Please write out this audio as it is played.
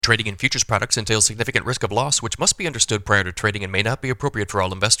Trading in futures products entails significant risk of loss, which must be understood prior to trading and may not be appropriate for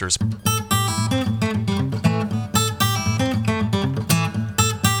all investors.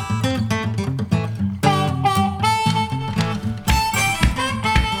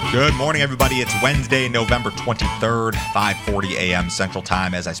 Good morning, everybody. It's Wednesday, November 23rd, 5:40 a.m. Central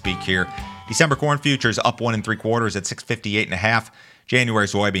Time as I speak here. December corn futures up 1 3/4 at 658.5. January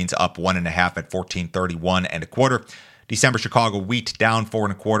soybeans up 1.5 at 1431 1/4. December Chicago wheat down 4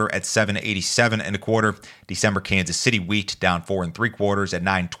 1/4 at 787 1/4. December Kansas City wheat down 4 3/4 at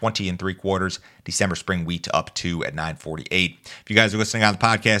 920 3/4. December spring wheat up 2 at 948. If you guys are listening on the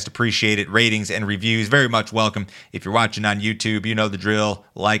podcast, appreciate it. Ratings and reviews, very much welcome. If you're watching on YouTube, you know the drill.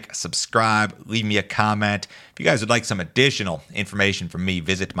 Like, subscribe, leave me a comment. If you guys would like some additional information from me,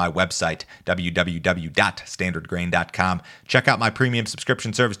 visit my website, www.standardgrain.com. Check out my premium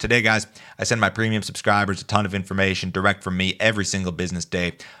subscription service today, guys. I send my premium subscribers a ton of information direct from me every single business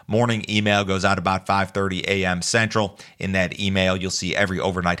day. Morning email goes out about 5:30 a.m. Central. In that email, you'll see every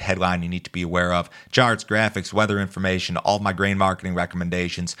overnight headline you need to be aware of. Charts, graphics, weather information, all of my grain marketing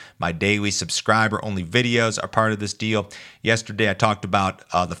recommendations. My daily subscriber-only videos are part of this deal. Yesterday, I talked about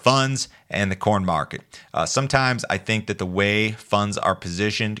the funds and the corn market. Sometimes I think that the way funds are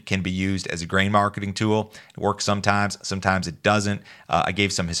positioned can be used as a grain marketing tool. It works sometimes it doesn't. I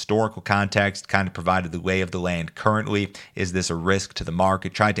gave some historical context, kind of provided the lay of the land currently. Is this a risk to the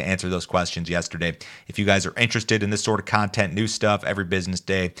market? Tried to answer those questions yesterday. If you guys are interested in this sort of content, new stuff every business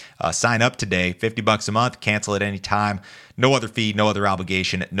day, sign up today. $50 a month, cancel at any time. No other fee, no other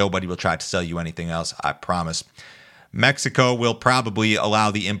obligation. Nobody will try to sell you anything else, I promise. Mexico will probably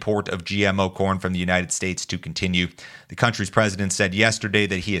allow the import of GMO corn from the United States to continue. The country's president said yesterday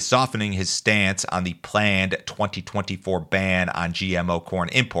that he is softening his stance on the planned 2024 ban on GMO corn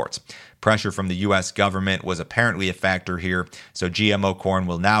imports. Pressure from the U.S. government was apparently a factor here, so GMO corn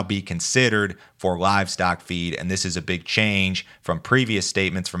will now be considered for livestock feed, and this is a big change from previous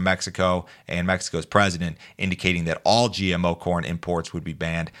statements from Mexico and Mexico's president indicating that all GMO corn imports would be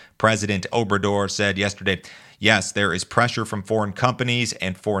banned. President Obrador said yesterday, yes, there is pressure from foreign companies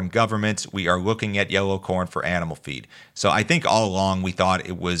and foreign governments. We are looking at yellow corn for animal feed. So I think all along we thought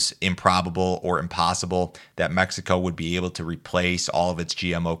it was improbable or impossible that Mexico would be able to replace all of its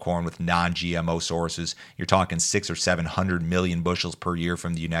GMO corn with non-GMO sources. You're talking 600 or 700 million bushels per year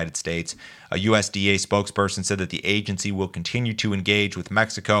from the United States. A USDA spokesperson said that the agency will continue to engage with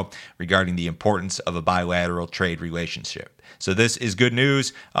Mexico regarding the importance of a bilateral trade relationship. So this is good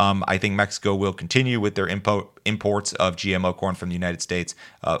news. I think Mexico will continue with their imports of GMO corn from the United States.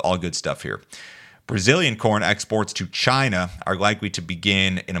 All good stuff here. Brazilian corn exports to China are likely to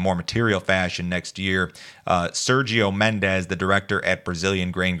begin in a more material fashion next year. Sergio Mendes, the director at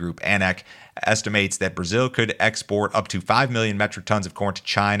Brazilian grain group ANEC, estimates that Brazil could export up to 5 million metric tons of corn to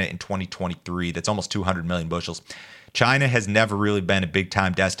China in 2023. That's almost 200 million bushels. China has never really been a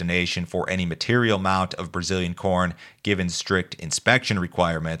big-time destination for any material amount of Brazilian corn, given strict inspection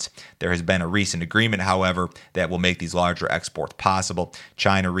requirements. There has been a recent agreement, however, that will make these larger exports possible.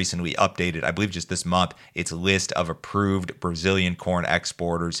 China recently updated, I believe just this month, its list of approved Brazilian corn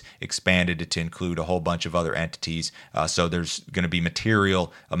exporters, expanded it to include a whole bunch of other entities. So there's going to be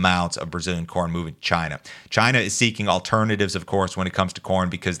material amounts of Brazilian corn moving to China. China is seeking alternatives, of course, when it comes to corn,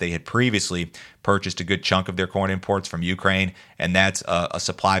 because they had previously purchased a good chunk of their corn imports from Ukraine, and that's a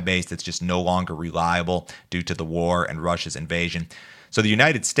supply base that's just no longer reliable due to the war and Russia's invasion. So the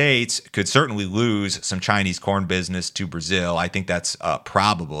United States could certainly lose some Chinese corn business to Brazil. I think that's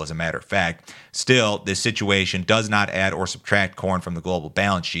probable, as a matter of fact. Still, this situation does not add or subtract corn from the global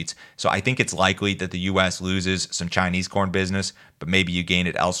balance sheets. So I think it's likely that the U.S. loses some Chinese corn business, but maybe you gain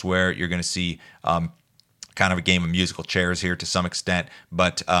it elsewhere. You're going to see kind of a game of musical chairs here to some extent.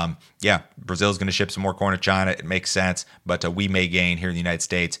 But yeah, Brazil's going to ship some more corn to China. It makes sense. But we may gain here in the United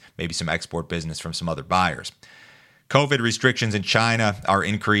States maybe some export business from some other buyers. COVID restrictions in China are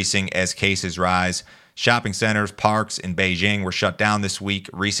increasing as cases rise. Shopping centers, parks in Beijing were shut down this week.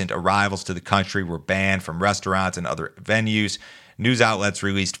 Recent arrivals to the country were banned from restaurants and other venues. News outlets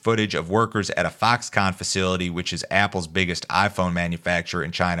released footage of workers at a Foxconn facility, which is Apple's biggest iPhone manufacturer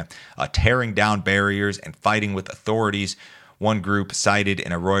in China, tearing down barriers and fighting with authorities. One group cited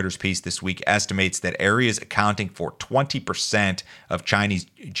in a Reuters piece this week estimates that areas accounting for 20% of Chinese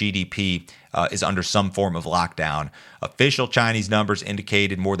GDP is under some form of lockdown. Official Chinese numbers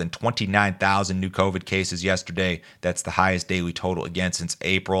indicated more than 29,000 new COVID cases yesterday. That's the highest daily total again since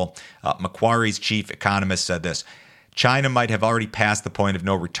April. Macquarie's chief economist said this: China might have already passed the point of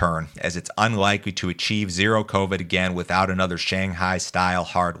no return, as it's unlikely to achieve zero COVID again without another Shanghai-style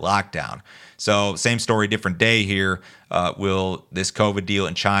hard lockdown. So same story, different day here. Will this COVID deal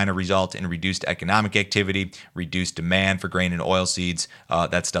in China result in reduced economic activity, reduced demand for grain and oilseeds?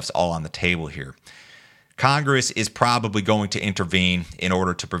 That stuff's all on the table here. Congress is probably going to intervene in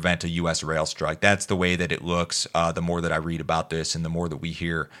order to prevent a U.S. rail strike. That's the way that it looks the more that I read about this and the more that we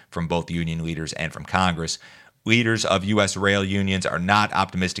hear from both union leaders and from Congress. Leaders of U.S. rail unions are not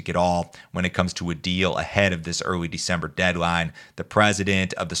optimistic at all when it comes to a deal ahead of this early December deadline. The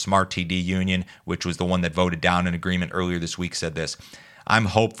president of the SMART-TD union, which was the one that voted down an agreement earlier this week, said this: "I'm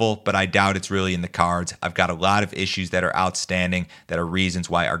hopeful, but I doubt it's really in the cards. I've got a lot of issues that are outstanding that are reasons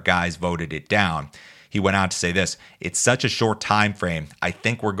why our guys voted it down." He went on to say this: "It's such a short time frame. I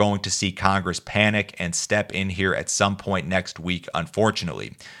think we're going to see Congress panic and step in here at some point next week,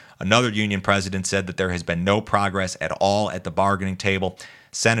 unfortunately." Another union president said that there has been no progress at all at the bargaining table.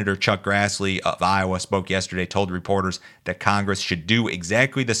 Senator Chuck Grassley of Iowa spoke yesterday, told reporters that Congress should do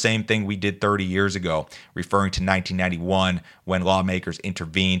exactly the same thing we did 30 years ago, referring to 1991 when lawmakers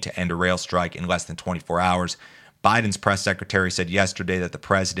intervened to end a rail strike in less than 24 hours. Biden's press secretary said yesterday that the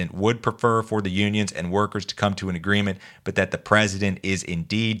president would prefer for the unions and workers to come to an agreement, but that the president is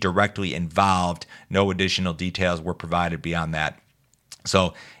indeed directly involved. No additional details were provided beyond that.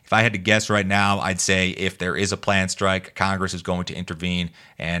 So if I had to guess right now, I'd say if there is a planned strike, Congress is going to intervene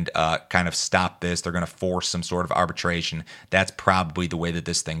and kind of stop this. They're going to force some sort of arbitration. That's probably the way that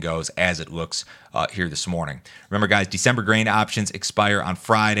this thing goes as it looks here this morning. Remember, guys, December grain options expire on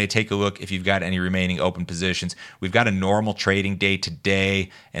Friday. Take a look if you've got any remaining open positions. We've got a normal trading day today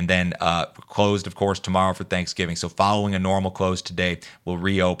and then closed, of course, tomorrow for Thanksgiving. So following a normal close today, we'll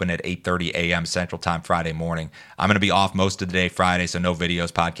reopen at 8:30 a.m. Central Time Friday morning. I'm going to be off most of the day Friday, so no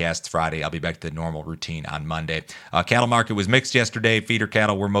videos, podcasts Friday. I'll be back to the normal routine on Monday. Cattle market was mixed yesterday. Feeder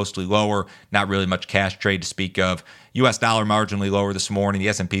cattle were mostly lower. Not really much cash trade to speak of. U.S. dollar marginally lower this morning. The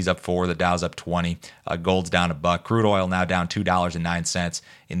S&P's up 4. The Dow's up 20. Gold's down $1. Crude oil now down $2.09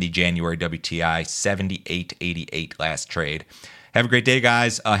 in the January WTI, 78.88 last trade. Have a great day,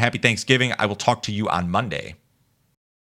 guys. Happy Thanksgiving. I will talk to you on Monday.